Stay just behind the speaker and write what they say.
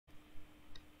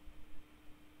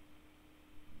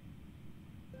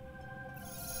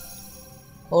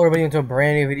Hello everybody, into a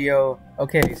brand new video.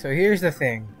 Okay, so here's the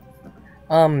thing.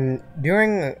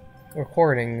 During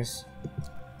recordings,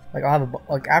 like I'll have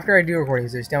after I do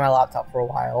recordings, I stay on my laptop for a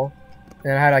while.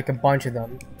 And I had like a bunch of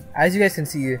them. As you guys can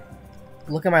see,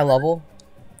 look at my level.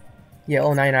 Yeah,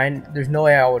 099. There's no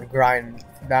way I would grind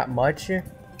that much. I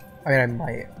mean, I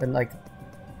might, but like,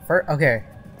 okay.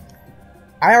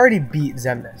 I already beat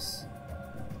Xemnas.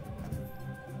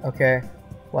 Okay.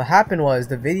 What happened was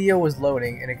the video was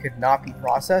loading and it could not be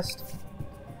processed,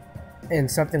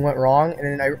 and something went wrong. And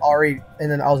then I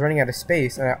was running out of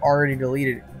space, and I already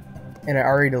deleted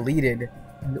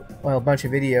a bunch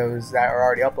of videos that are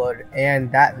already uploaded and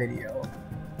that video.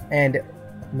 And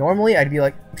normally I'd be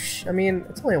like, psh, I mean,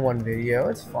 it's only one video,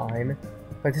 it's fine.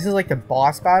 But this is like the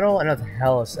boss battle, and I was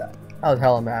hella sad. I was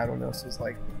hella mad when this was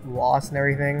like lost and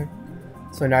everything.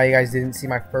 So now you guys didn't see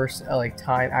my first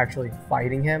time actually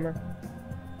fighting him.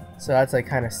 So that's like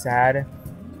kind of sad.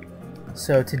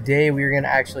 So today we're gonna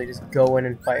actually just go in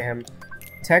and fight him.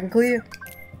 Technically,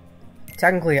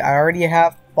 I already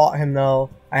have fought him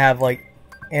though. I have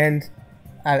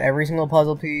every single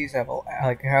puzzle piece. I have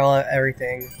like hella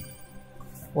everything.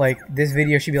 Like this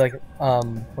video should be like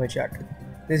let me check.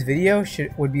 This video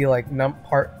would be like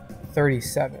part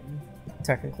 37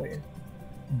 technically,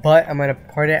 but I'm gonna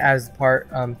part it as part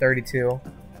 32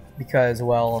 because,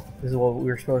 well, this is what we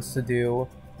were supposed to do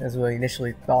as we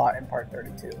initially thought in part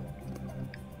 32.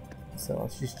 So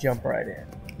let's just jump right in.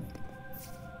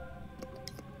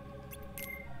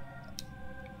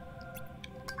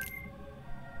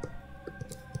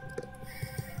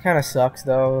 Kind of sucks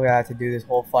though, I had to do this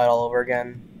whole fight all over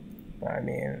again. But I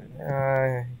mean,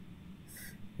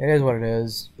 it is what it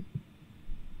is.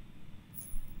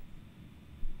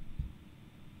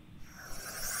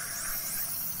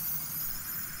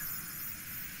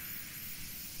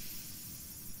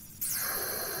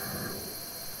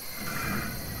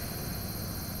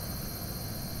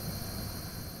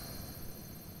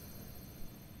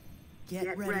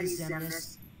 Get ready,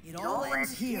 Xemnas. It all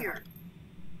ends here.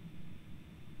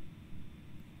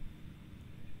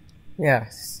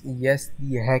 Yes,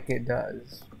 the heck it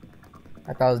does.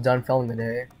 I thought I was done filming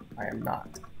today. I am not.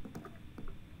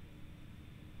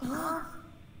 Huh?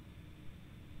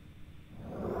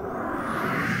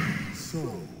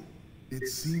 So, it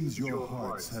seems your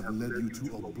hearts have led you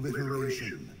to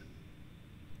obliteration.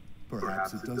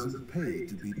 Perhaps it doesn't pay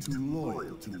to be too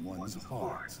loyal to one's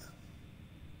heart.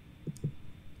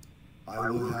 I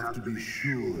will have to be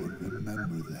sure and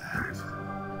remember that.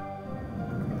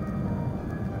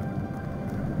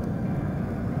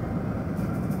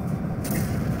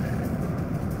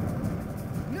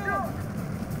 No!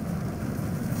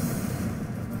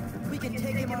 We can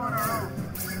take him on our own.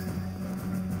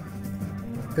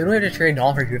 Didn't we have to trade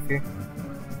Donald for Goofy?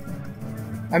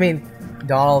 I mean,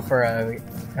 Donald for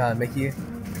Mickey.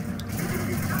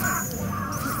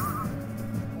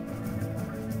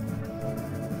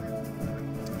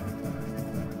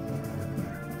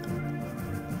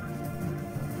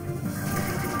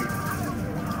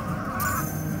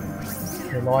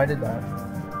 I didn't know I did that.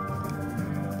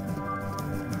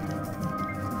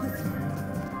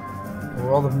 The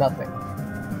world of nothing.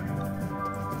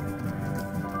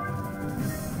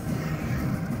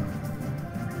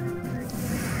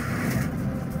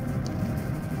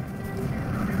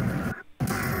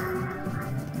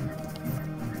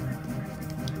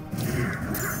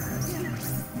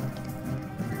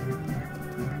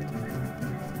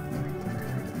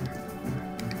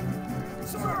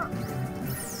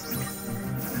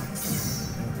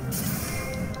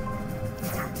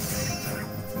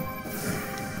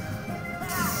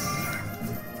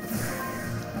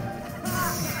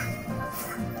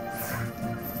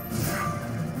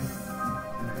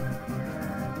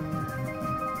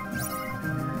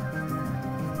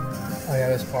 Oh yeah,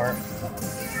 this part.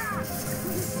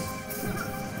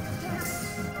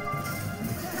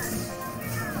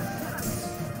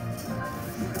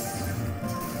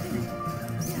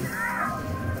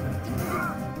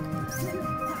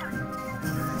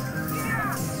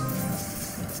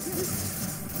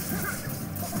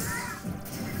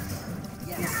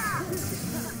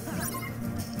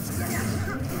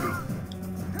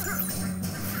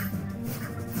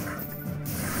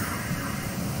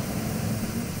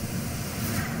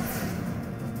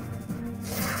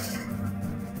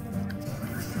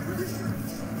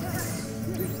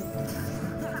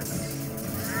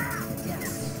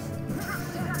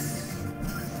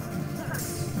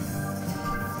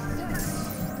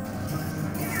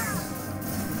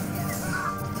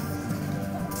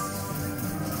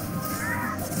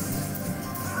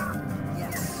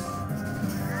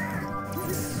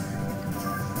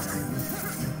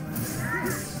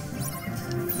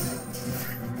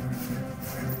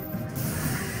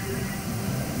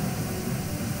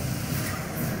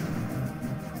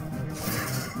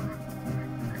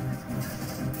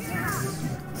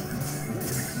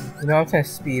 You know, I'm just gonna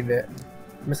speed it.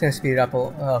 I'm just gonna speed it up a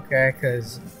little, okay?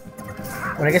 Because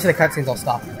when I get to the cutscenes, I'll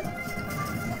stop it.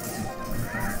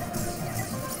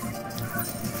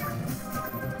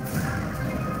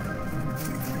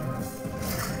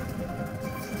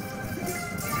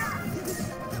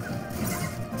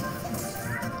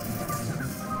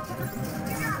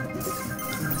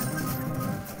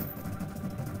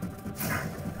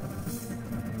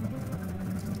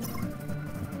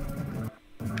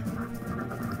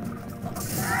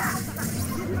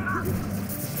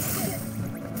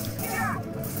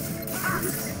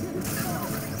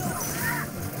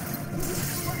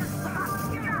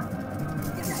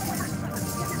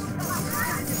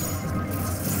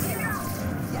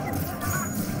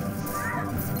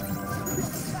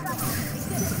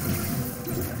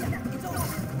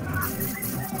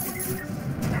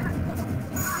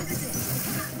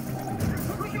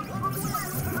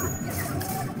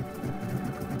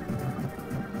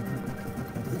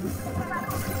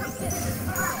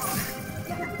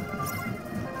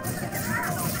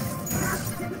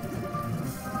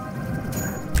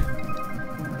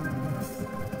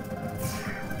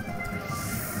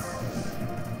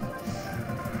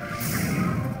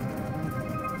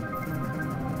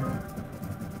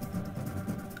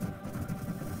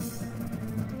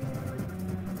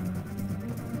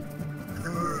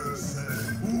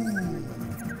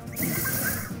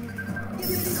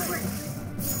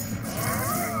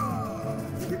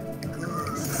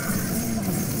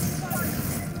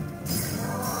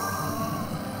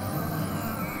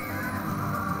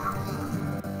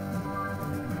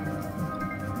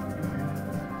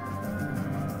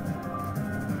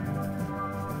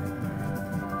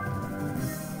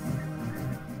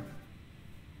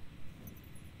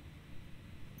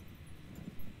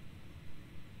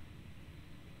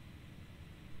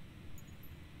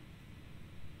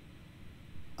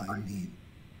 I need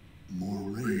more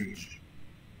rage.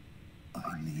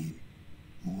 I need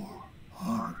more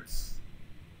hearts.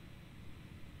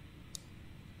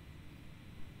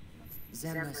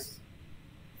 Xemnas,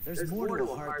 there's more to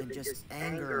a heart than just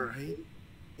anger or hate.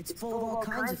 It's full of all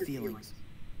kinds of feelings.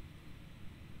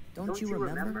 Don't you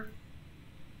remember?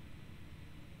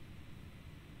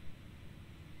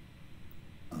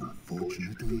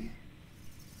 Unfortunately,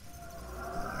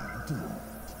 I don't.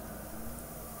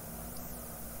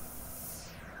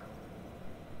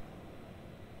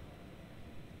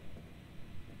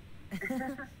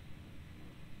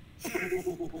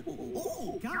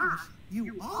 Oh gosh,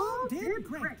 you all did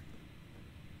great.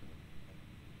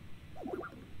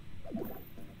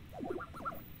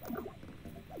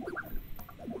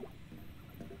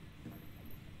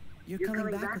 You're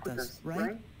coming back with us,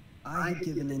 right? I have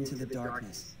given in to the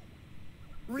darkness.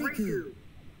 Riku!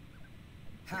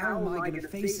 How am I going to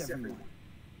face everyone?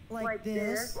 Like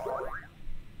this?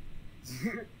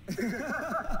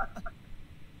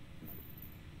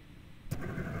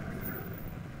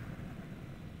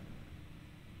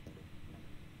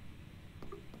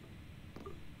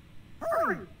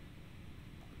 Hurry!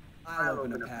 I'll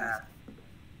open a path.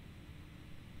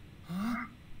 Huh?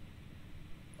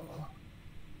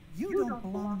 You don't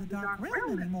belong in the Dark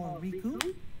Realm anymore,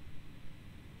 Riku.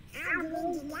 I'm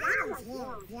going to denounce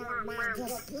you, Your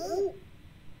Majesty.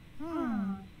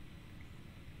 Hmm.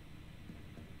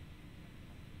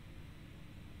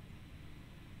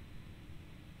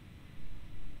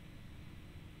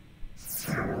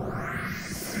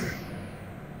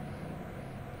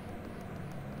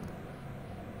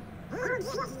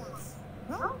 Ridiculous.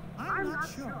 Well, I'm not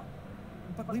sure.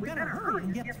 But we better hurry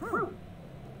and get through.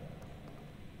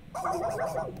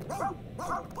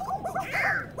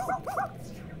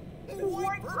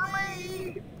 Wait for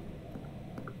me!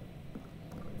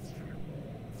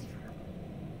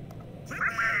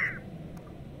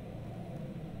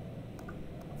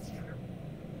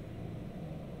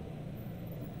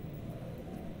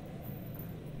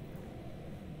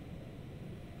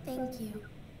 Thank you,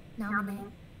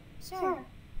 Naminé. Sure.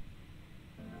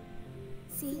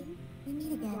 See, we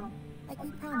meet again, like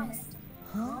we promised.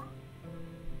 Huh?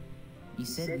 You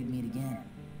said we'd meet again.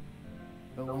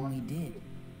 But when we did,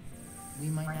 we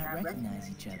might not recognize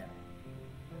each other.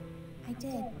 I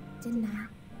did, didn't I?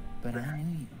 But I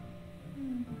knew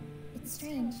you. It's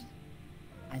strange.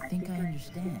 I think I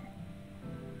understand.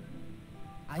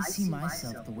 I see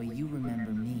myself the way you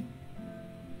remember me.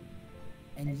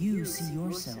 And you see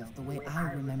yourself the way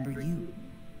I remember you.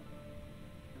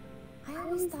 I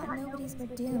always thought nobodies were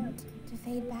doomed to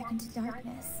fade back into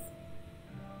darkness.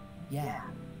 Yeah.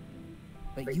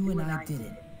 But you and I did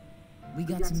it. We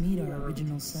got to meet our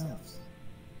original selves.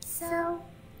 So,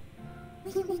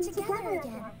 we can be together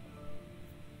again.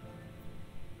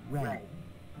 Right.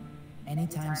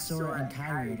 anytime Sora and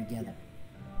Kairi are together.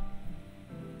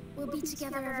 We'll be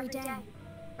together every day.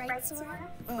 Right, Sora?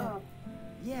 Oh,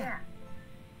 yeah.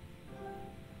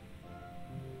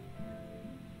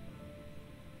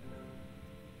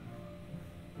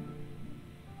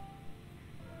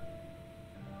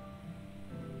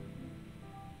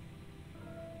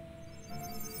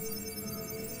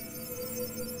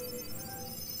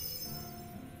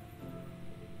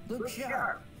 Look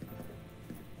sharp.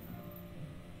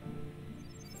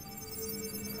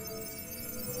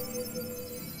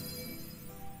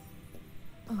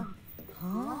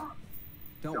 Huh?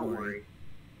 Don't worry.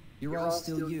 You're all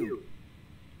still you.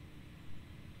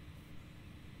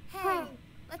 Hey,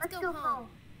 let's go home.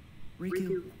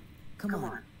 Riku, come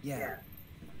on. Yeah.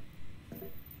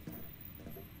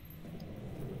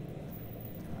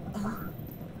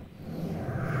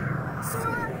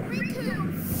 Sora, Riku!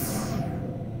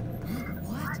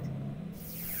 What?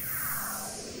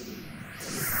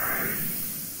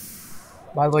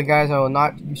 By the way, guys, I will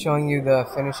not be showing you the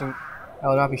finishing. I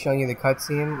will not be showing you the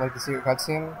cutscene, like the secret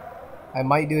cutscene. I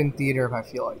might do it in theater if I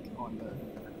feel like on the.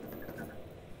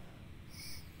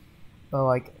 But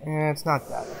like, it's not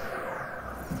that.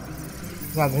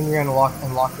 I think we're gonna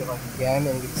unlock it like again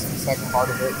and get the second part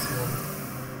of it soon.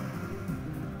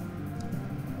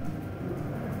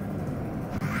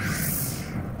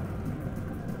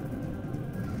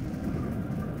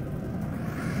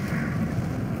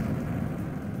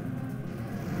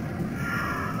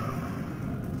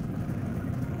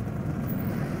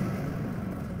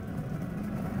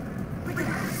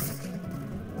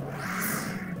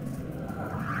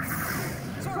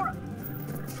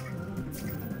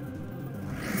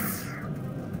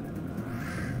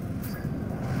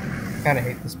 Kind of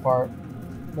hate this part,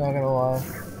 not gonna lie.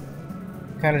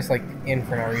 Kind of just like in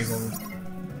for no reason.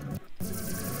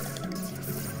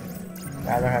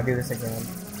 I don't know how to do this again.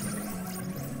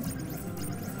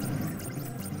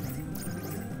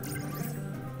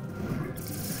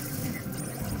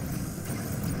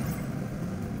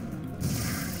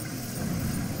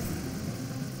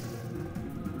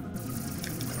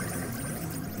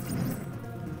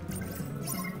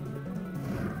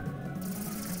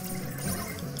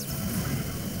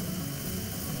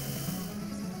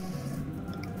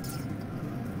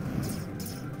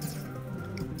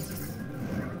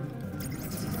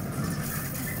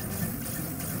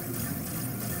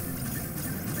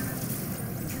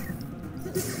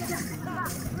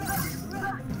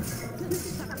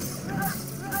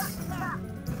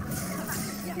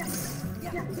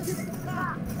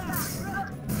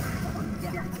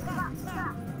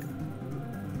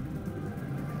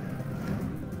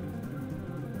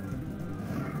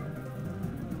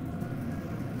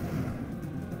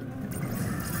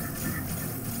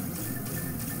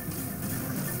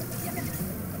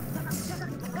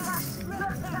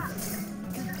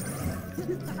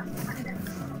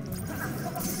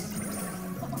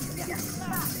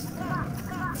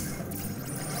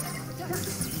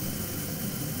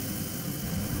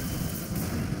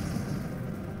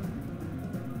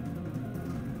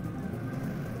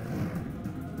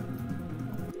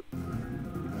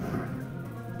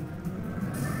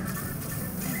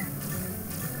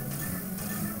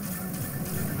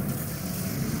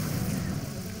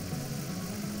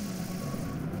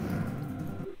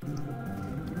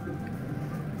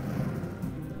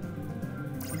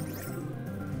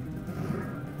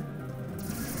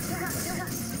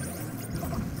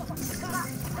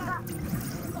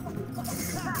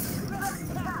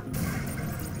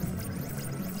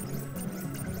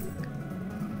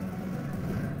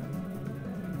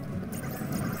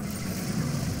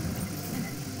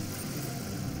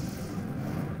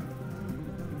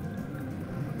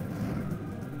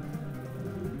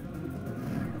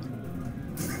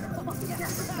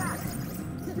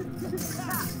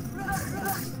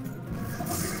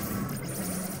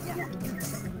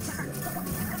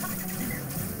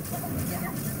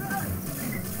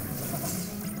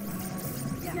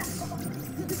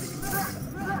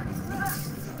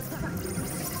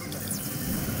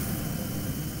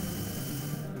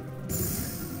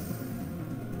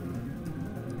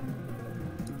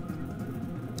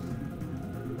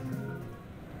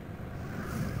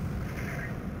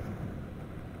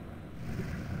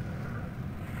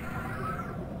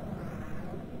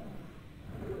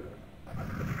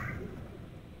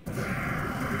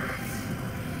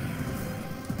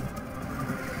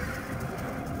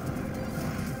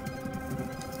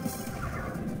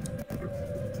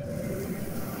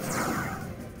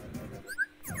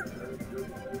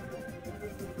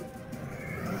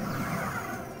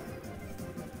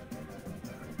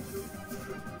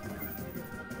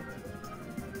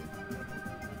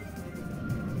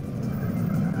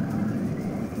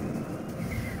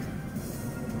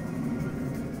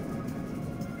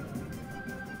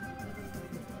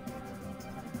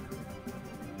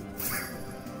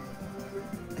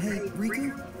 Hey,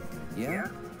 Riku? Yeah?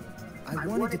 I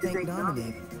wanted to thank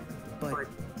Naminé, but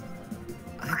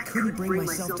I couldn't bring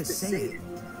myself to say it.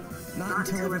 Not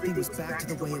until everything was back to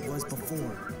the way it was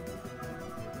before.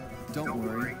 Don't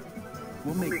worry.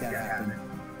 We'll make that happen.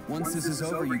 Once this is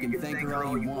over, you can thank her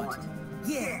all you want.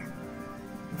 Yeah!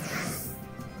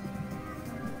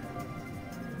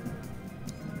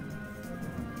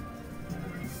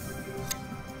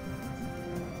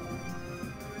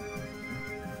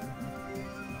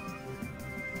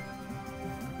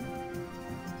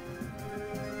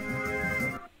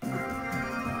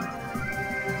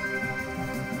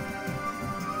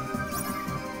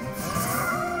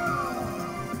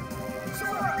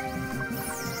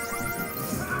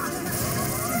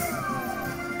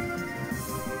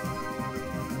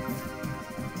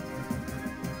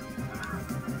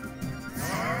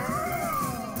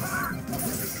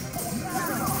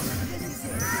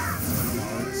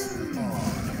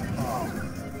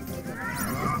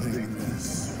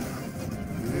 Nothingness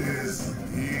is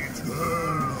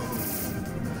eternal.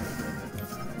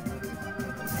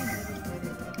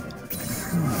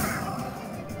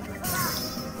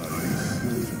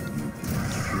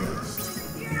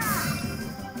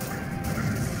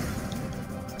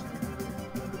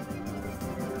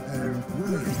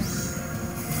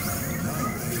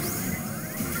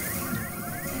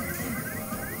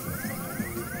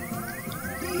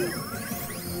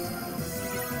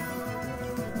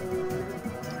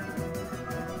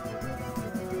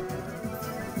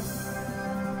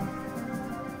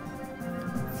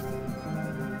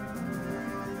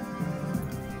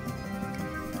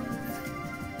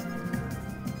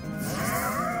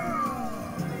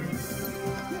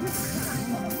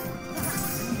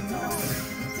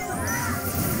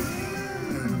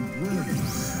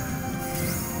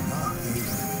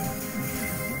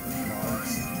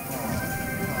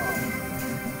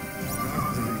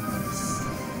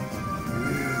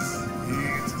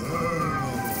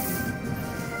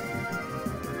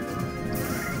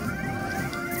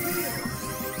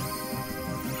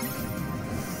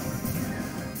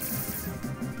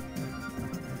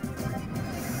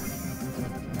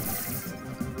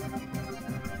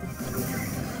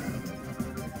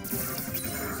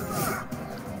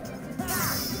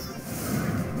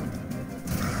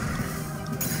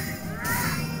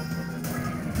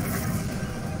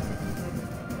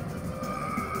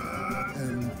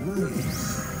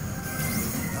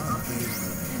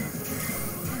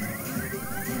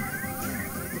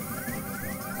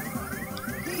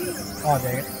 Oh,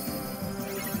 dang it.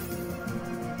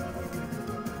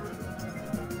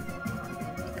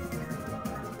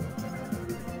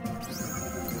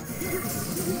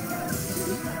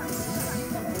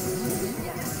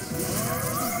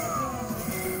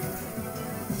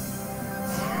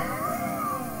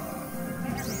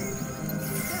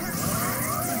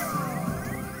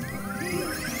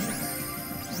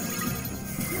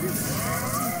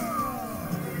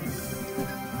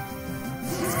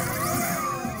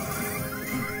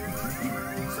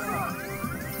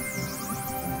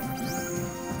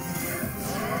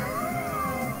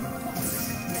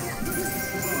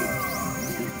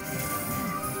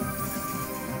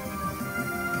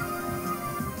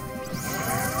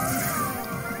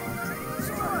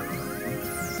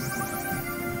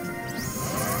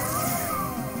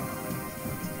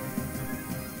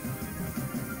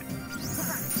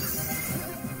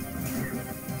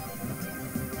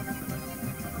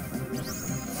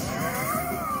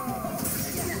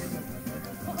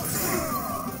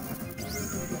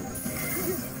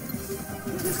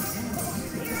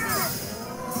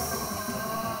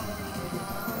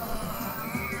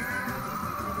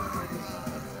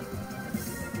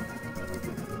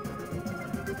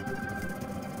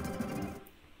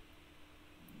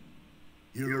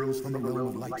 Heroes from the realm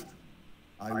of light.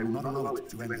 I will not allow it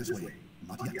to end this way.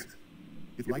 Not yet.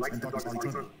 If light and darkness are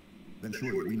eternal, then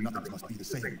surely we nothings must be the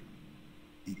same.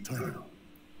 Eternal.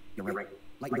 You're right.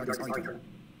 Light and darkness are eternal.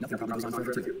 Nothing probably goes on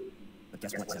forever too. But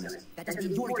guess what, Samus? That doesn't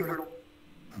mean you're eternal.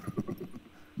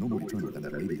 No more eternal than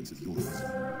that radiance is yours.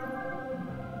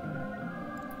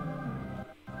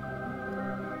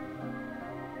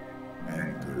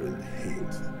 Anger and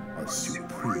hate are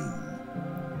supreme.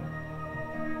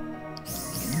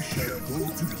 We shall go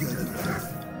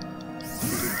together.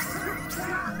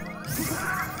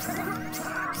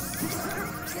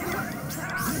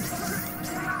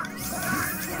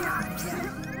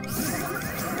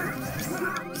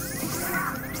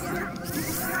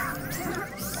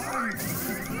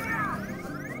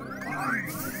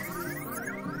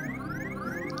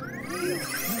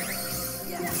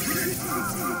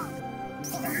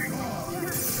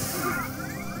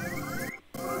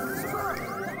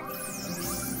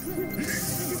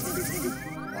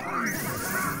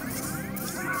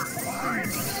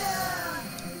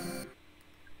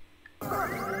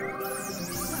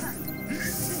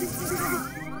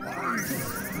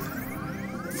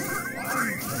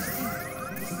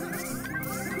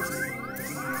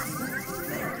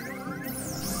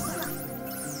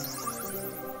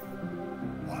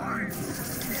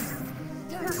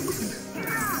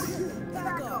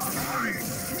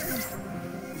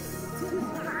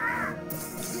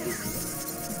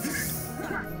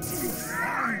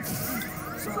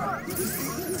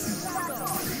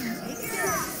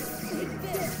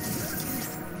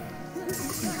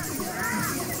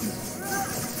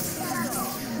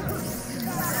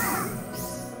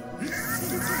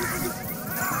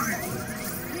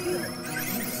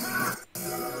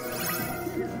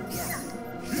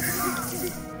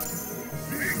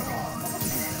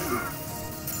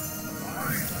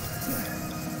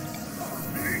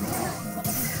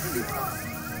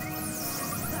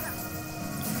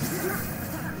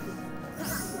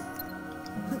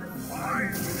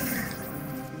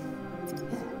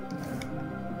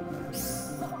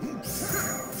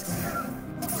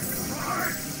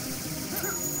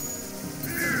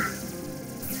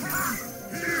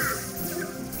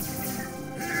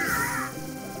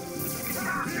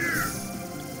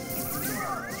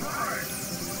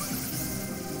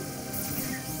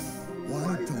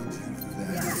 don't you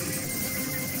vanish?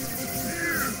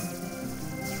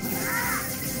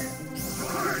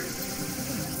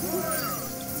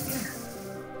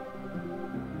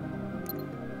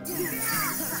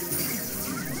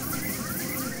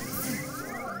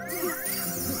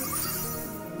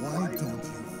 Why don't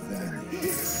you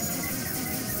vanish?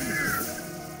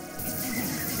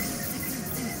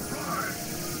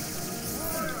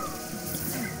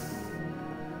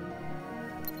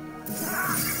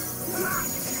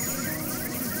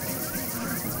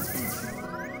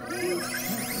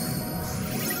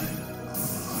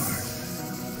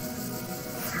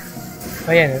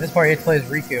 Oh yeah, this part you have to play as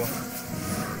Riku.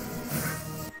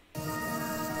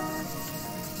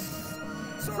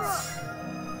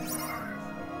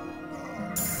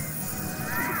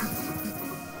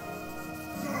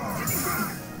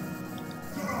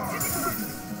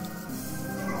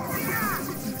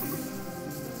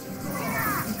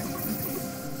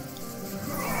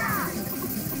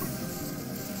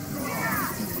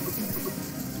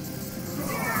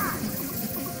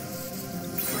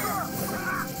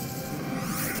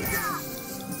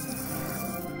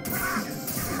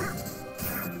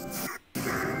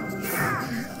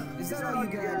 Is that all you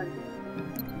got?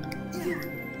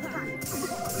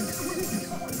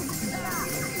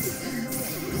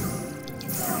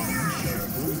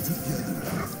 Hold together.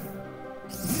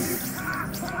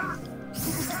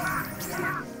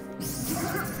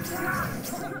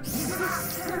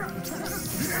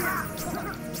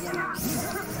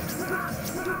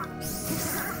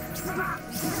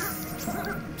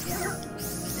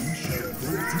 We shall go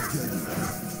together.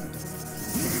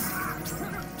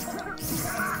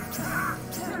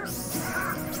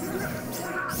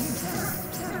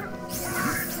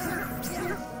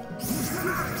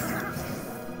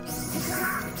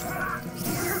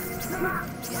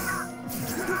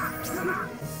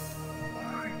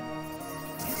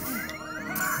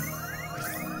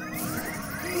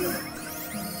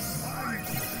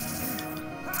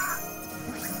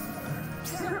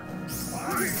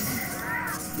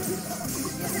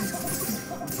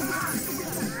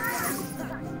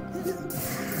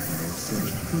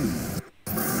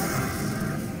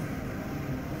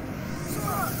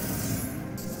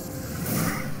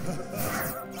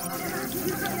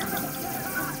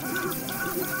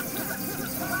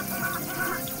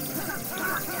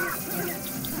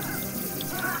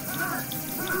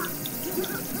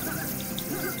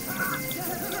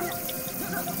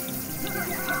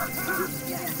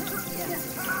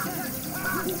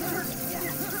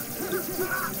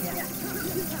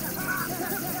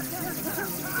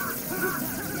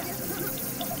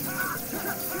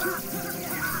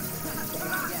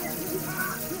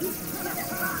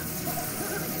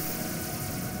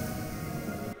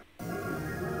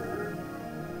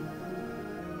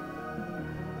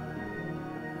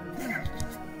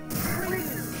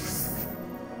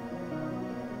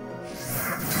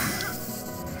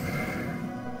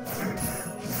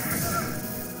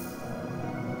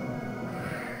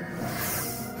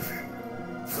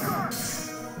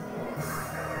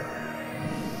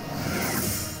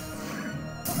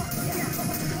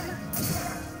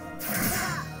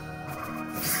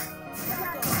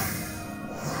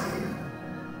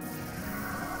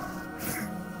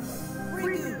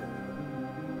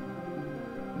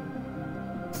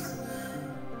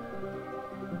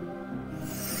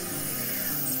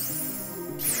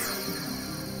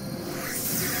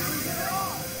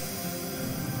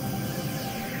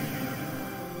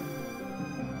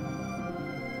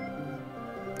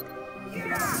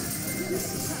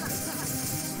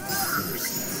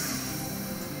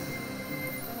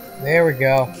 There we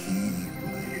go.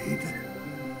 Keyblade.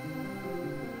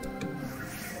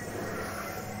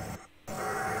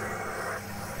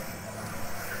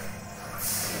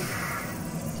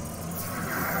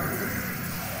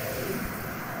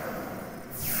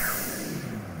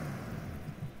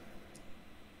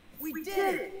 We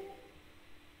did it!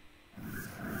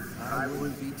 I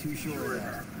wouldn't be too sure of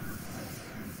that.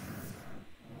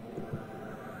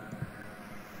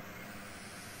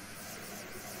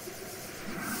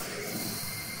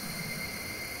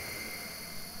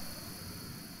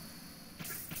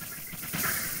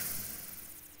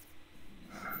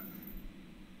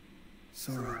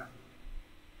 Sora,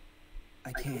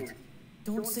 I can't.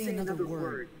 Don't say another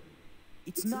word.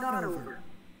 It's not over.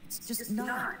 It's just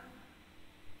not.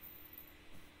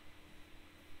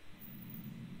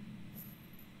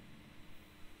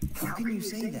 How can you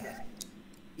say that?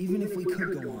 Even if we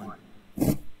could go on.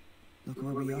 Look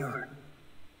where we are.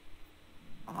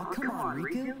 Aw, come on,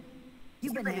 Riku.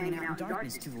 You've been hanging out in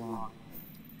darkness too long.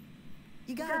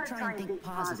 You gotta try and think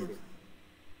positive.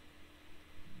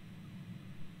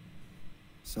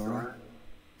 Sora?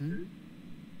 Hmm?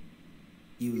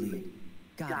 You lead.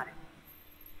 Got it.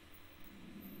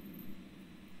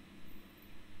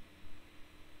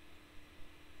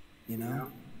 You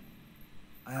know,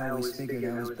 I always figured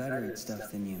I was better at stuff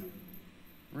than you.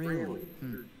 Really?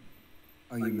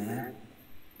 Are you mad?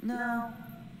 No.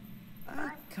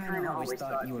 I kind of always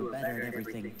thought you were better at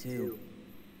everything, too.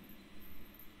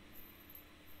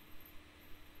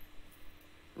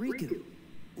 Riku,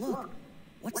 look,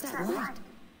 what's that light?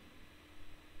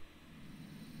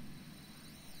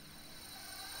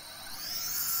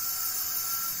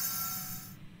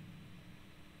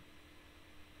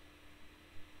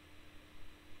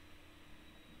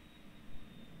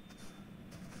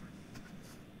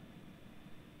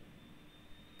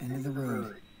 End of the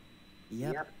road.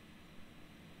 Yep.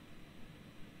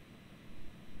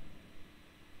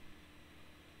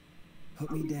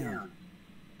 Put me down.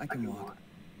 I can walk.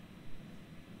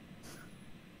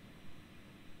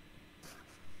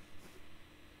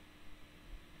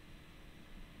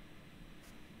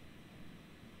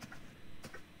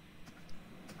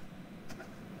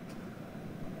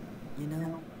 You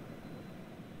know,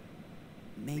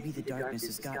 maybe the darkness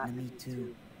has gotten to me,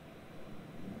 too.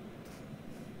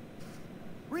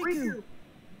 Riku!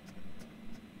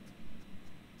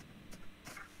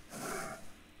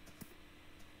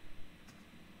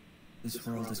 This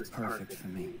world is perfect for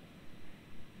me.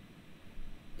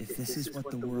 If this is what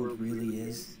the world really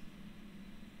is,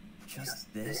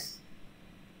 just this,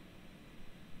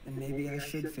 then maybe I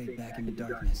should fade back into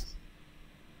darkness.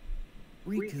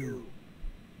 Riku!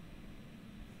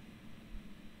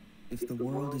 If the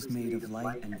world is made of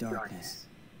light and darkness,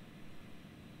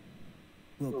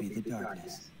 we'll be the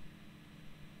darkness.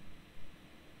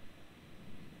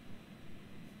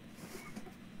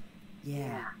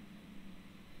 Yeah.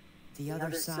 The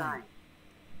other side.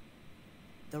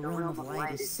 The realm of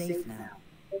light is safe now.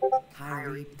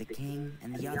 Kyrie, the king,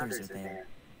 and the others are there.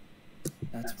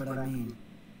 That's what I mean.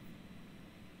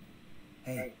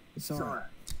 Hey, Sora.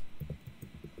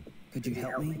 Could you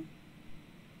help me?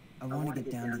 I want to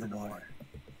get down to the water.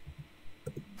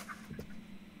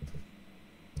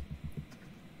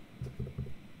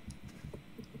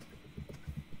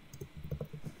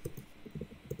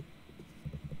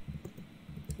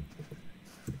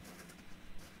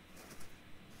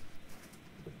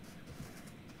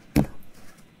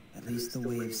 At least the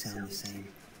waves sound the same.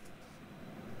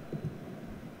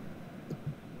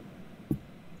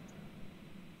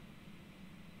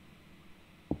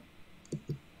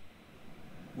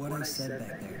 What I said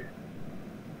back there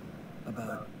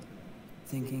about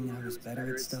thinking I was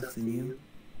better at stuff than you?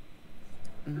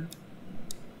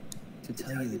 To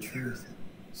tell you the truth,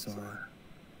 Sora,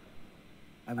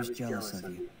 I was jealous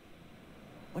of you.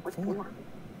 What for?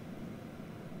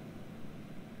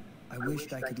 I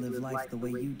wished I could live life the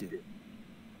way you do.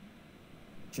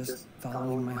 Just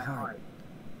following my heart.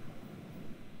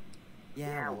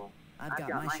 Yeah, well, I've got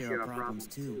my share of problems,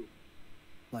 too.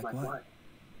 Like what?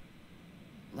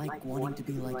 Like wanting to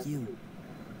be like you.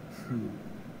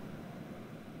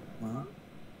 Well,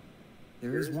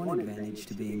 there is one advantage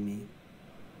to being me.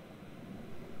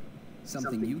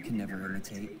 Something you can never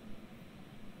imitate.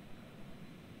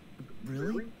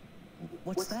 Really?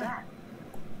 What's that?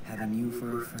 Having you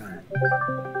for a friend.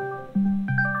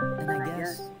 Then I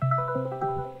guess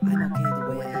I'm okay the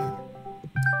way I am.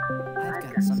 I've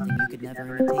got something you could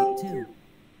never imitate, too.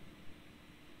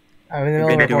 I'm in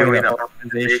the middle of recording.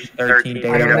 Organization 13 data.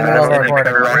 I'm in the middle of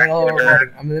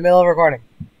recording. I'm in the middle of recording.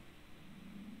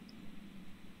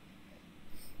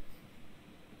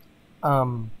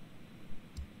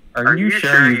 Are you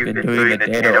sure you've been doing the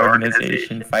data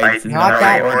organization fights in the Not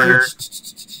right that. order?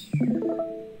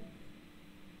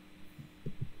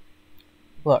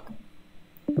 Look.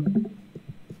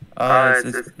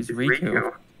 It's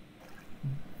Riku.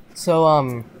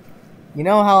 So, you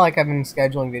know how, like, I've been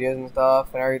scheduling videos and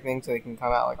stuff and everything so they can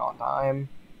come out, like, on time?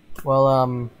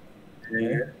 Well,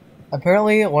 Yeah.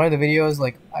 apparently one of the videos,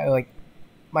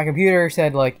 my computer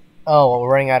said, like, oh, well,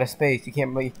 we're running out of space. You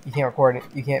can't record it.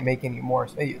 You can't make any more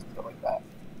videos and stuff like that.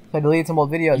 So I deleted some old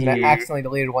videos and I accidentally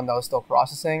deleted one that was still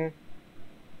processing.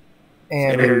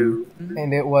 And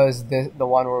it was the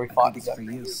one where we fought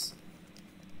Zemnis.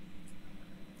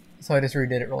 So I just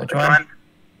redid it really quick. Which one?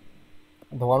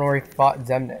 The one where we fought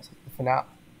Zemnis, the finale.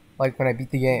 Like when I beat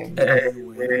the game.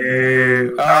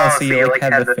 Oh, so you like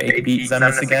had the fake beat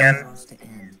Zemnis again?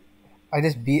 I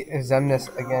just beat Zemnis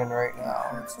again right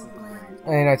now.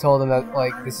 And I told him that,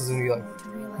 like, this is gonna be, like,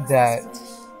 that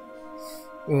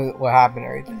what happened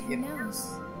or everything, you know.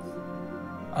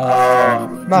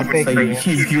 Not fake. So you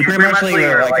pretty much like,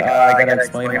 I gotta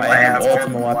explain why I have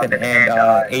Ultima Weapon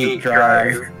and 8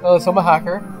 Drive. Oh, so I'm a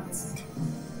hacker.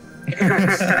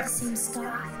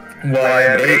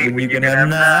 Why 8 when you can have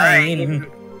 9?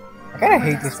 I kinda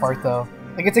hate this part though.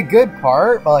 Like, it's a good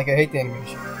part, but like, I hate the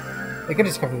animation. They could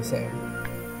just kept it the same.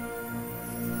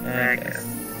 Okay.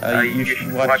 You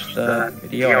should watch the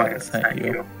video I sent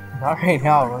you. Not right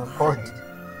now, we're recording.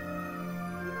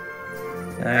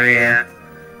 Oh yeah.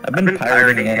 I've been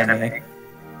pirating anime.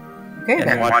 Okay And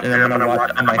then. I'm gonna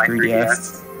watch on my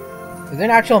 3DS. Is there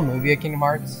an actual movie of Kingdom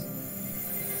Hearts?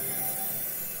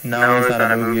 No, it's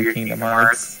not a movie of Kingdom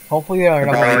Hearts. Hopefully there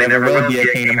Probably there will be a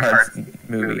Kingdom Hearts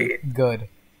movie. Good.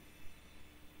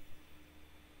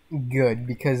 Good,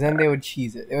 because then they would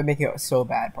cheese it. It would make it so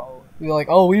bad, probably. They'd be like,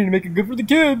 oh, we need to make it good for the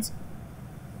kids!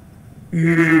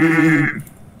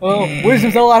 Oh,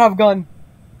 Wisdom's not allowed to have a gun!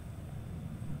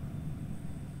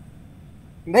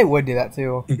 They would do that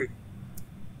too.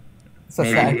 It's a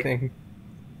sad thing.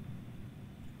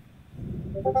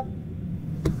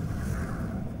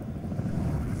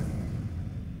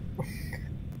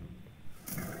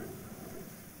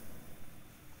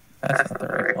 That's not the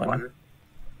right one.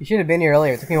 You should have been here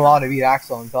earlier. It took me a while to beat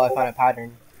Axel until I found a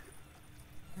pattern.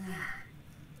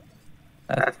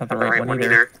 That's not the right one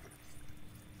either.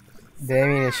 I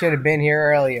mean, it should have been here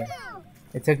earlier.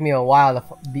 It took me a while to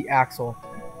beat Axel.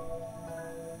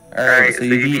 Alright, so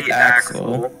you beat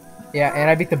Axel. Yeah, and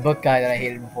I beat the book guy that I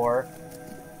hated before.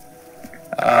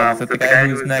 So the guy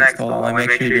who's next, hold on, let me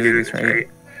make sure you do this right.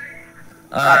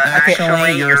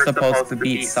 Actually, you're supposed to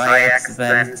beat Saïx,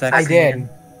 then Zexion.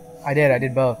 I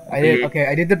did both. I did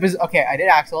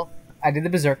Axel, I did the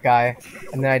Berserk guy,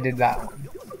 and then I did that one.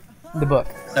 The book.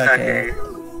 Okay.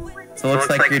 So it looks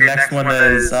like your next one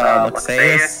is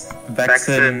Luxeus,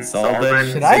 Vexen,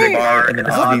 Zaldin, Should I? Zidagar, and then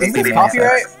obviously Is this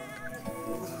copyright?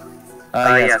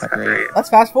 Yes, copyright. Let's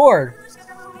fast forward.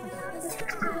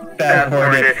 Fast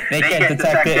forward. They can't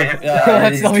detect it.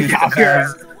 Let's still be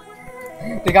copyright.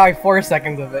 They got like 4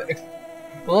 seconds of it.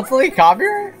 Well, let's leave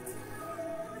copyright?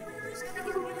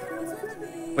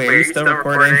 Wait, are you still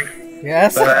recording?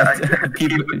 Yes.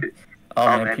 People,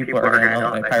 oh man, people are gonna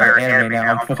love my pirate anime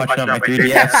now. I'm watching on my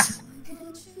 3DS.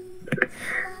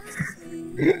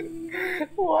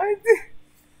 What?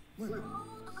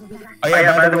 Oh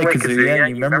yeah, by the way, Kazuya,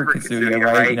 you remember Kazuya,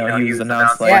 right? You know, he was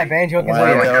announced like yeah,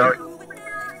 Banjo-Kazooie.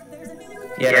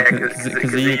 Yeah,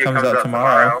 Kazuya comes out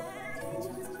tomorrow.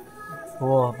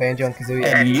 Cool, Banjo and Kazooie.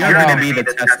 And you're gonna be the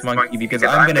test monkey because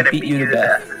I'm gonna beat you to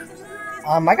death.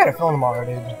 I gotta film tomorrow,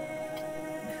 dude.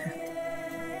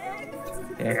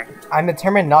 Yeah. I'm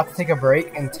determined not to take a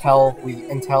break until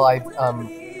I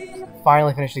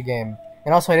finally finish the game.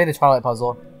 And also, I did the Twilight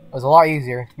puzzle. It was a lot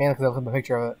easier, mainly because I took a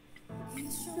picture of it.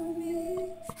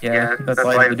 Yeah, that's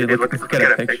why I did look at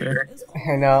a picture.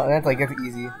 I know, and it's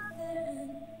easy.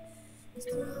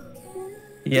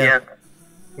 Yeah.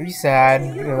 I'm just sad.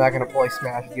 I'm not gonna play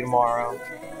Smash with you tomorrow.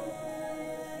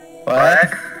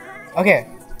 What? Okay.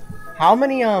 How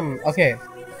many, okay.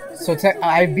 So,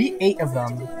 I beat 8 of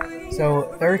them.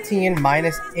 So, 13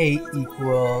 minus 8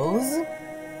 equals...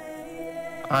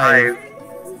 5.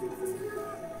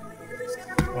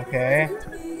 Okay.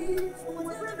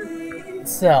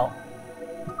 So,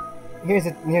 here's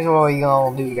what we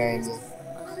gonna do, guys.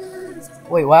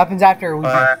 Wait, what happens after we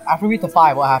beat the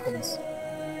 5? What happens?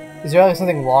 Is there like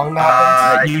something long that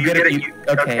happens?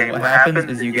 Okay, what happens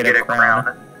is you get a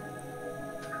crown.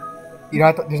 You don't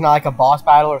have to, there's not like a boss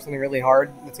battle or something really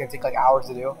hard that's gonna take like hours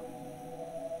to do?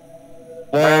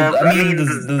 Well, I mean,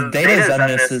 the data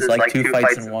Xemnas is like 2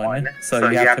 fights in 1, so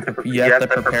you have to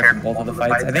prepare for both of the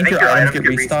fights. I think your items get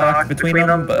restocked between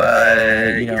them,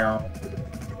 but you know,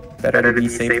 better to be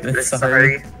safe than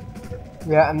sorry.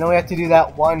 Yeah, and then we have to do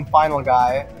that one final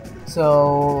guy.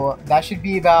 So that should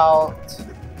be about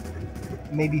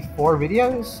maybe 4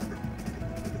 videos.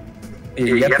 Yeah,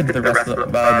 you have to do the rest of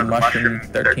the Mushroom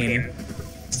 13,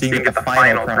 so you get the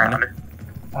final crown.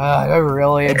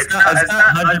 Really? It's not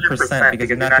 100% because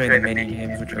you're not doing the mini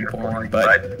games, which are boring.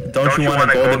 But don't you want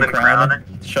a golden crown?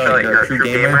 Show that you're a true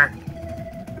gamer.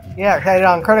 Yeah, I had it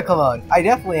on critical mode. I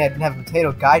definitely had to have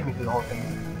Potato guide me through the whole thing.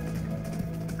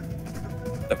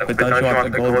 But don't you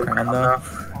want the golden crown though?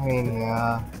 I mean,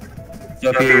 yeah. So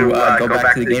if you go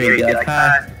back to the game and be like,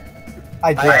 "Ha,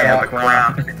 I have a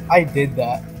crown." I did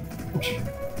that.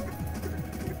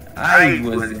 I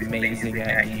was amazing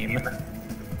at game.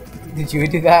 Did you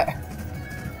do that?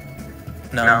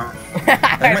 No.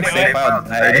 I think my save file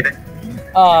died.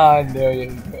 No, you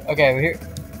didn't. Okay, here.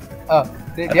 Oh,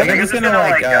 I'm just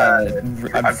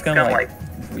gonna like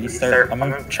restart. I'm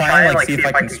gonna try and like see if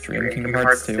I can stream Kingdom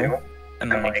Hearts 2.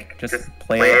 and like just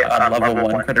play it on level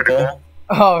 1 critical.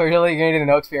 Oh, really? You're gonna do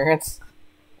the no experience?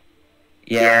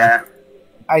 Yeah.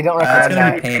 I don't It's recommend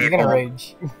gonna be that. You're gonna painful.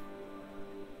 rage.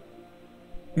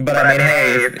 But I mean,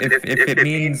 hey, if it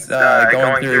means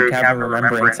going through Cavern of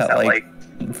Remembrance at like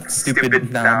stupid,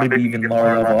 maybe even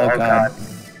lower level, oh god,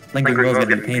 Lingering Will is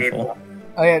gonna be painful.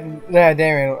 Oh yeah,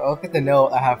 Damien, look at the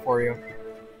note I have for you.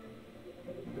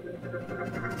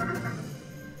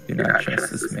 Do not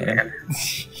trust this man.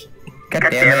 God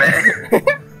damn it.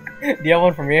 Do you have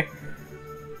one for me?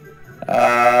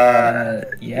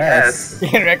 Yes.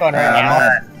 You're gonna make one right now.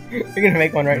 You're gonna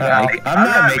make one right now. I'm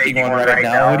not making one right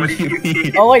now. What do you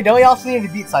mean? Oh wait, don't we also need to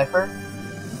beat Cypher?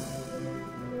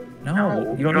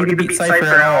 No, you don't need to beat Cypher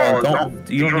at all.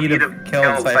 You don't need to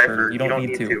kill Cypher. You don't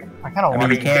need to. I kind of I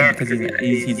want mean, you can because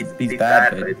he's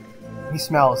bad, but He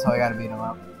smells, so I gotta beat him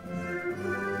up.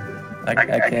 I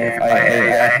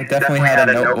definitely had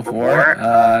a note before.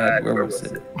 Where was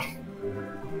it?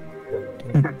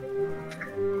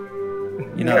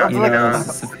 you know.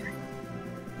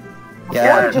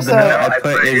 Yeah, Just, the note I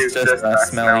put is just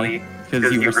smelly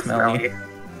because you were smelly.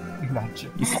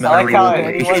 You smell I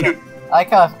like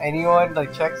how if anyone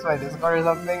like checks my Discord or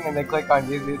something and they click on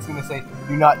you, it's gonna say,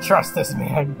 "Do not trust this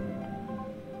man."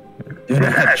 Do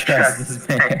not trust this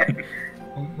man.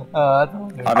 I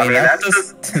mean, that's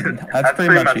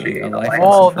pretty much a life.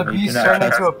 Well, lesson the for me. beast Do not turned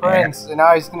trust into a this man. prince, and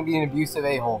now he's gonna be an abusive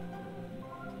a-hole.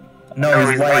 No,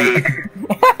 he's white.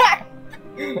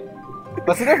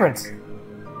 What's the difference?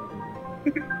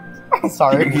 I'm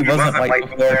sorry. He wasn't white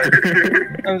before.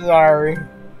 I'm sorry.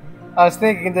 I was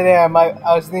thinking today I might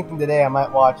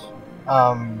watch.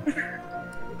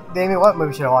 Damien, what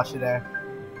movie should I watch today?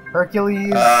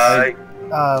 Hercules. I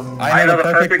know the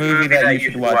perfect movie that you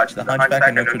should watch: The Hunchback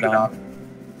of Notre Dame.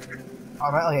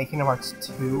 I might like a Kingdom Hearts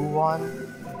 2 one.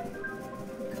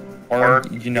 Or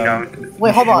you know.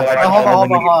 Wait, hold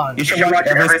on. You should watch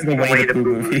every single Winnie the Pooh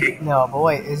movie. No, but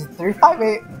wait, is it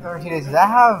 358 13 days? Does that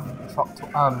have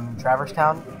Traverse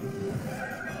Town?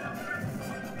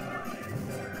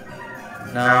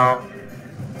 No.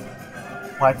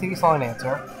 Well, I think it's long an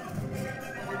answer.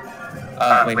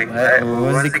 Wait, what? What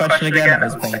was the question again? I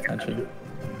was paying attention.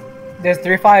 Does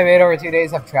 358 over 2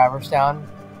 days have Traverse Town?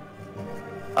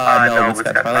 No, it's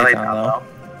got Twilight Town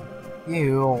though.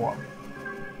 Ew.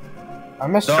 I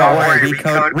missed Don't worry,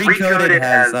 Recoded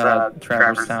has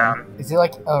Traverse Town. Is it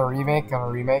like a remake of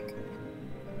a remake?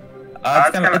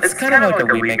 It's kind of like a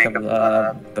remake of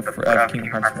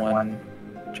Kingdom Hearts 1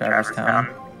 Traverse Town,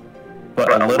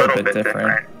 but a little bit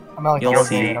different. I'm not like You'll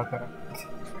see. Okay.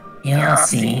 You'll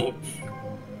see.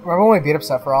 Remember when we beat up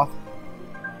Sephiroth?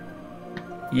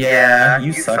 Yeah,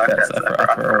 you sucked at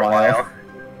Sephiroth for a while.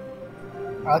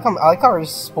 I like how we're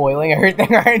just spoiling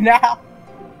everything right now.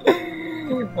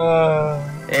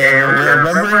 Hey,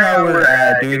 remember how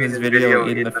we're doing this video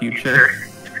in the future?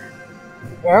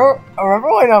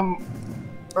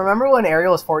 Remember when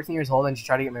Ariel was 14 years old and she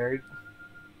tried to get married?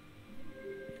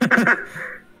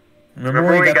 Remember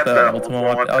when we got the Ultima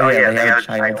one? Oh yeah, they had a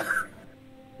child.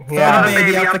 Yeah. Throw the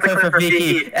baby off the cliff of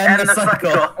Miki, end the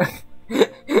cycle.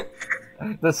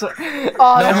 No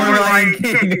more Lion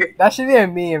King. That should be a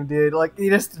meme, dude. Like, he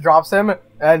just drops him,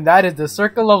 and that is the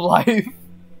circle of life.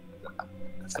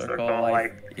 Circle of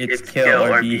life. It's kill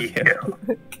or be killed.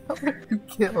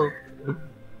 Kill.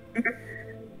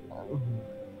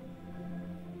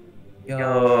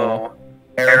 Yo,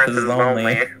 Aerith is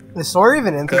lonely. Is Sora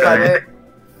even in 358?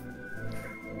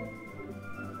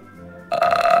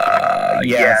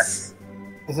 Yes.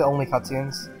 Is it only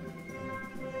cutscenes?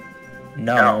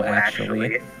 No,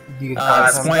 actually. You can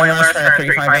Spoilers for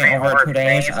 358 over 2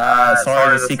 days.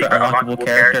 Sora is a secret unlockable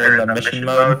character in the mission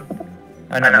mode.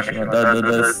 Not mission mode,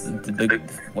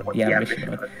 mission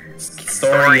mode.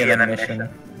 Story and then mission.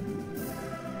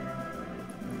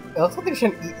 It looks like they're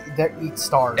trying to eat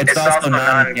stars. It's also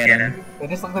non-canon. They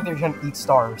just look like they're trying to eat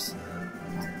stars.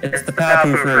 It's the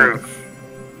Papu fruit.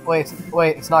 Wait,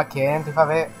 it's not canon,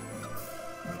 358?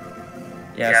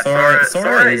 Yeah,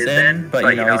 Sora is in, but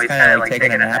you know, he's kind of like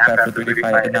taking a nap after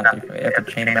 358, after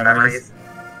Chain of Memories.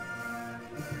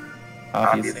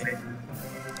 Obviously.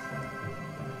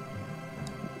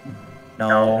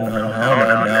 No,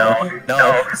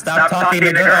 stop talking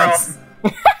to girls!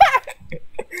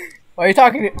 Are you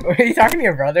talking to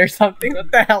your brother or something?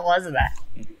 What the hell was that?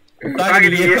 I'm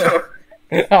talking to you!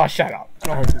 Oh, shut up.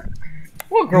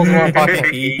 What girls want to talk to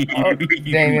me? Oh,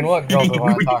 Damien, what girls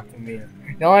want to talk to me?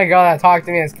 The only girl that talked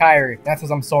to me is Kyrie. That's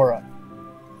because I'm Sora.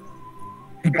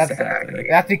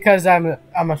 That's because I'm a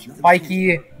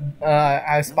spiky, I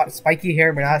have spiky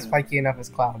hair, but not spiky enough as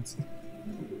Cloud's.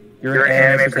 You're an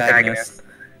anime protagonist.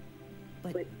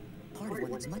 But part of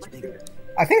but it's much bigger.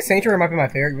 I think Sanctuary might be my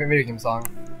favorite video game song.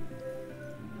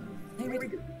 Hey,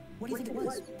 Riku, what do you think it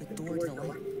was? The door to the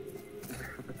light.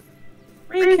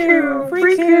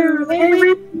 Riku, hey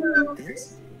Riku.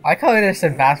 This? I call it just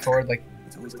said fast forward, like.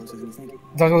 It's always closer than you think.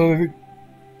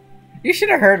 You should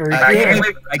have heard Riku. I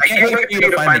can't wait for you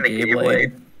to find the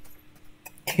Beyblade.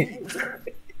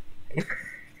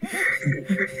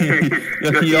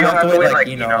 You'll have to wait, like,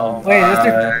 you know. Wait,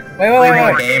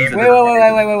 wait. games. I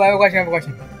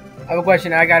have a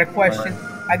question. I got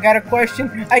a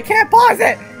question. I can't pause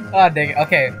it. Oh dang it.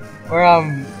 Okay,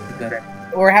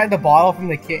 we're having the bottle from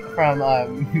the kid from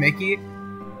Mickey.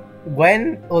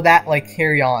 When will that like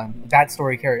carry on? That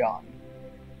story carry on?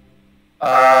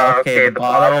 Okay, the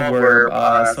bottle where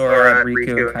Sora,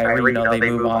 Riku, and Kairi, you know, they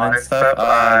move on and stuff.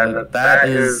 That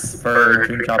is for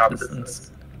Dream Drop Distance.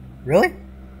 Really?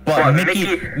 Well,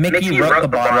 Mickey wrote the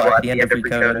bottle at the end of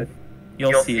Recode.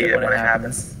 You'll see it when it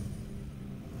happens.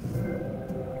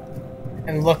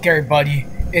 And look, everybody,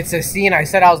 it's a scene I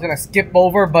said I was gonna skip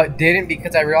over, but didn't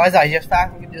because I realized I just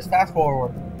fast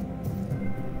forward.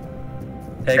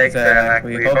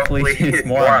 Exactly. Hopefully it's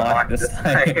more unlocked this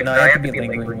time. No, I have to be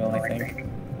lingering well, I think.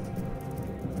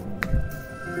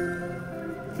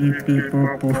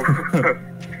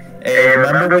 Hey,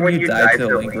 remember when you died to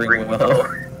a lingering will?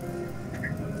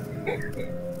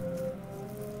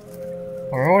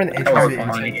 Remember when the That was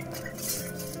funny.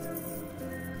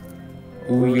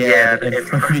 Ooh yeah, the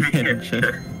infamy engine.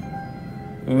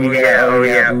 Ooh yeah, oh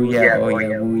yeah, ooh yeah, oh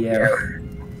yeah, ooh yeah.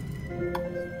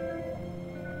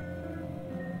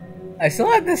 I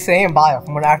still have the same bio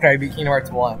from when after I beat Kingdom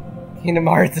Hearts 1. Kingdom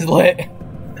Hearts is lit.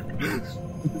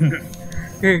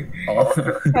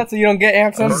 That's what you don't get,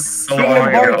 Amson. So Kingdom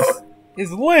long Hearts ago.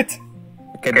 is lit.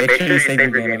 Okay, make sure you save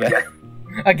your game again.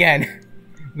 Again.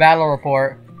 Battle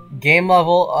report. Game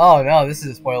level. Oh no, this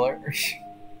is a spoiler.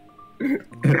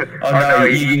 Oh no,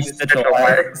 you used Stitch a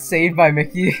lot. Saved by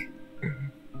Mickey.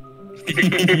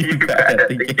 You got at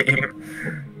the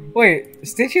game. Wait,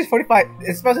 Stitch is 45.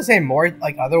 It's supposed to say more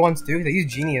like other ones too. They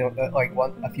use Genie like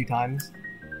a few times.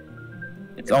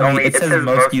 It says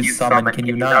most used summon. Can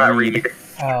you not read?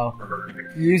 Oh,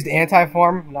 used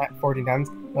anti-form not 14 times.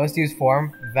 Most used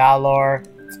form Valor.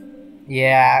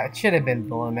 Yeah, it should have been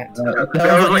the limit.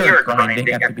 That was when you were grinding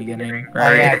at the beginning,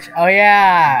 right? Oh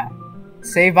yeah.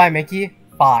 Saved by Mickey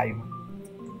 5.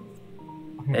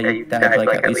 Yeah, you died like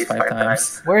at least 5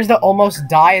 times. Where's the almost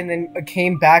die and then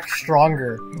came back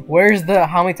stronger? Where's the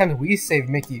how many times we saved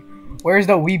Mickey? Where's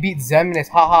the we beat Xemnas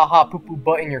ha ha ha poo poo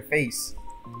butt in your face?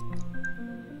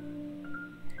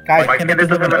 Guys, Why can't this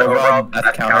have an overall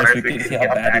death counter so we can see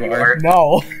how bad you are?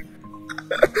 no.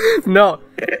 No.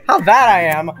 How bad I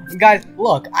am. Guys,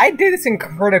 look, I did this in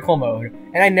critical mode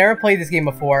and I never played this game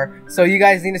before. So you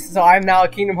guys need to so I'm now a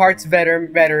Kingdom Hearts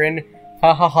veteran.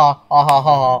 Ha ha ha ha ha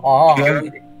ha ha.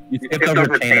 You skipped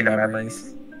over Chain of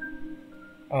Memories.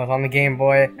 Oh, it's on the Game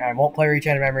Boy. I won't play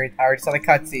Chain of Memories. I already saw the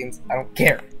cutscenes. I don't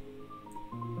care.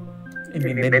 I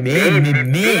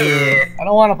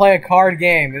don't want to play a card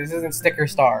game. This isn't Sticker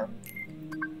Star.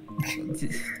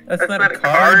 That's not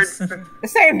cards. The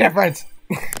same difference.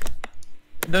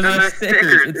 Those are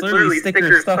stickers. It's literally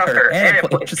Sticker Star, and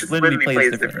it just literally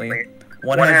plays differently.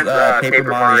 One has Paper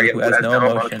Mario, who has no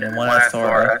emotion, and one has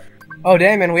Sora. Oh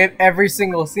damn, man, we have every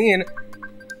single scene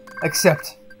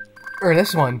except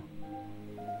this one.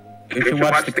 You should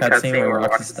watch the cutscene where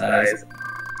Roxas dies.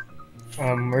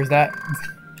 Where's that?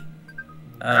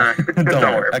 Don't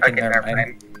worry, I can never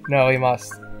mind. No, we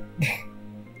must.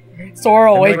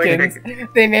 Sora Awakens.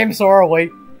 They named Sora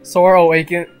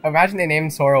Awakens. Imagine they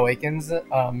named Sora Awakens.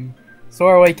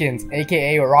 Sora Awakens,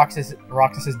 aka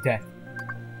Roxas's death.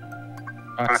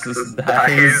 Roxas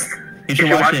dies. You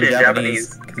should watch it in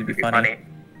Japanese, because it'd be funny.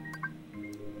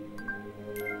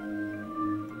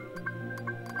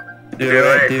 Do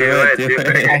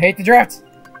it. I hate the drift.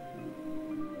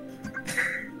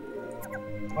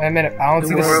 Wait a minute, I don't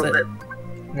see this.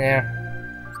 Yeah.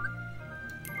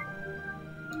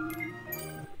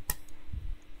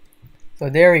 So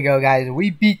there we go, guys. We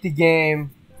beat the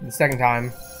game the second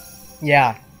time.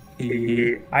 Yeah. I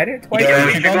did it twice. Yeah,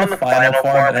 you should go on the final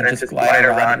form and then just glide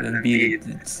around and end the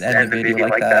video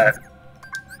like that.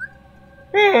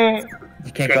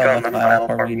 You can't go on the final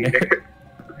form either.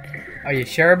 Are you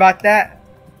sure about that?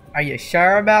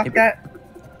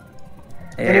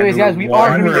 Anyways, guys, we are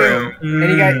gonna be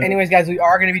doing. Anyways, guys, we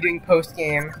are gonna be doing post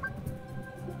game.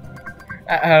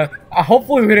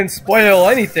 Hopefully, we didn't spoil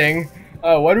anything.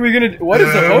 What are we gonna? What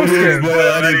is the post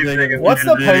game? What's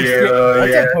the post game?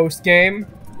 What's a post game?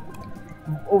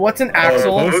 What's an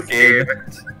Axel? Post game.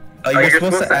 You're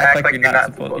supposed to act like you're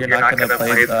not gonna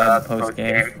play the post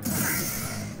game.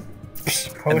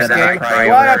 And Post then I game.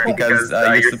 cry over it because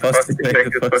you're supposed to play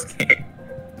the post game.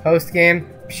 Post game.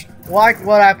 Why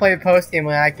would I play post game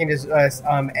when I can just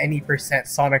any percent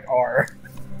Sonic R?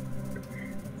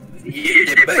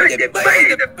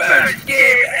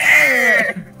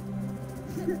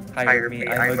 Hire me,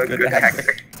 I'm a good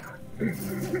actor.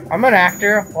 I'm an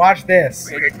actor. Watch this.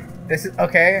 This is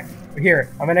okay. Here,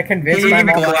 I'm gonna convince my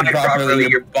mom. Glide properly,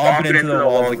 you're bumping into the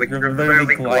walls like you're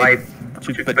literally glide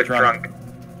but drunk.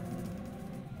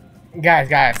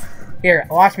 Guys. Here,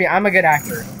 watch me. I'm a good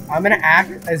actor. I'm gonna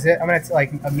act as if I'm gonna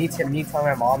like me telling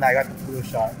my mom that I got the flu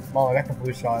shot. Mom, I got the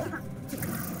flu shot.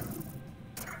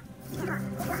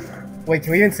 Wait,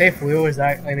 can we even say flu? Or is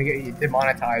that gonna get you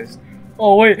demonetized?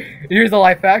 Oh wait, here's the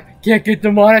life hack. Can't get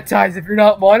demonetized if you're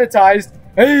not monetized.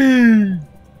 Hey.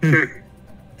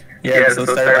 Yeah, so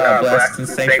start blasting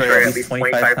Sanctuary at least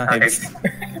 25 times.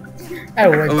 I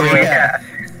would. Oh yeah.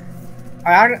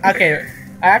 Okay.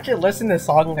 I actually listened to the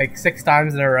song like 6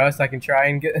 times in a row so I can try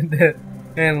and get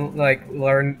and like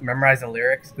memorize the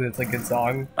lyrics because it's a good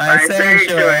song. My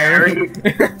Sanctuary.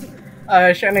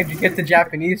 Trying to get the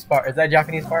Japanese part. Is that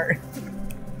Japanese part?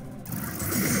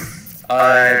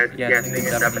 Yeah, I think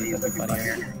Japanese would be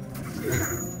funnier.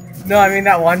 No, I mean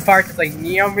that one part that's like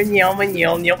nyom nyom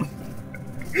nyom nyom.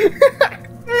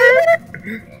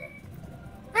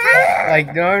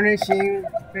 Like garnishing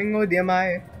ringo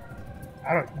demai.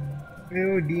 I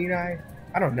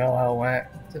don't know how it went.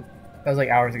 That was like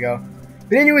hours ago.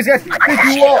 But anyways, guys,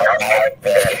 thank you all.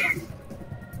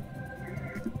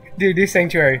 Dude, do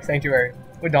Sanctuary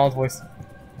with Donald's voice.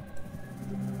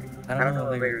 I don't know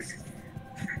the lyrics.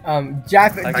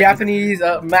 Japanese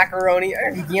macaroni.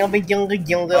 Let me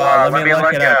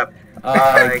look it up.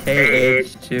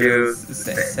 KH2.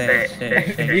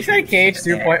 You said KH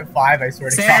 2.5. I swear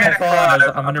to God. Santa Claus.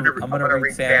 I'm gonna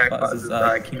read Santa Claus's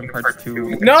Kingdom Hearts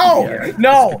 2. No!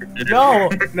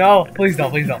 Please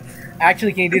don't.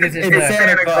 Actually, can you do this? It's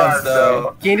Santa Claus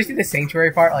though. Can you just do the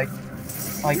Sanctuary part, like?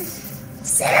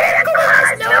 Santa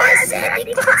Claus, Noah said he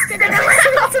busted the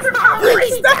results of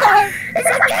Halloween. Stop! It's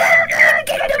a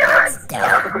Kingdom Hearts 2.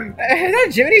 Is that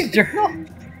Jimmy's journal?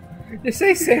 Just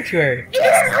say Sanctuary.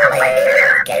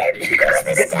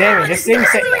 Damn it, just sing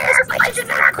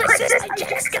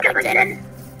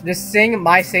Just sing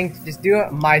my just do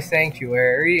it my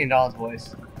Sanctuary in Donald's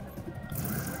voice.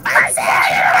 My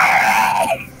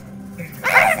Sanctuary!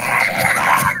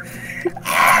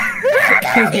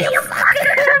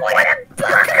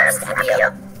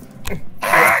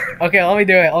 Okay, let me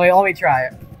do it. Let me try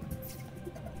it.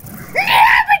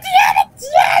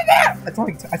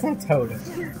 I sound Toad.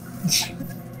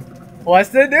 What's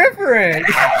the difference?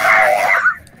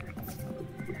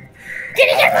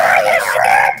 Getting it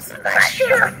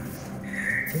mushroom!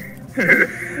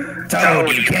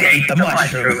 Toad, you can't eat the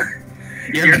mushroom.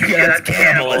 That's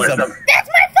cannibalism. That's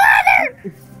my father!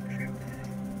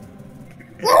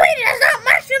 Luigi, that's not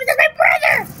mushrooms, that's my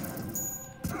brother!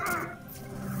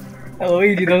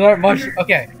 Luigi, those aren't mushrooms.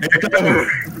 Okay.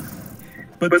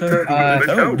 But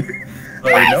Toad.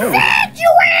 My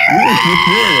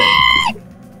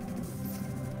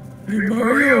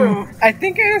Mario! I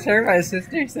think I just heard my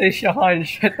sister say, Sean,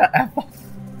 shut the F up.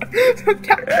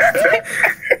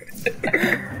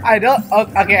 I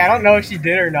don't know if she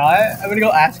did or not. I'm gonna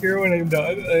go ask her when I'm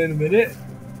done in a minute.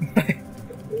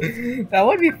 That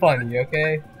would be funny,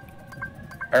 okay?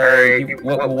 Alright,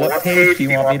 what page do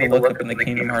you want me to look up in the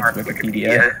Kingdom Hearts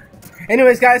Wikipedia?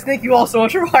 Anyways, guys, thank you all so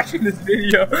much for watching this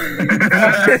video.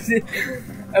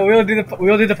 And we'll do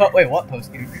the wait, what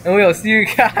post game? And we'll see you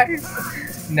guys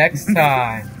next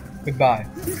time. Goodbye.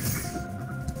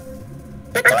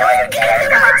 I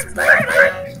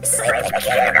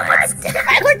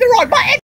clicked the wrong button!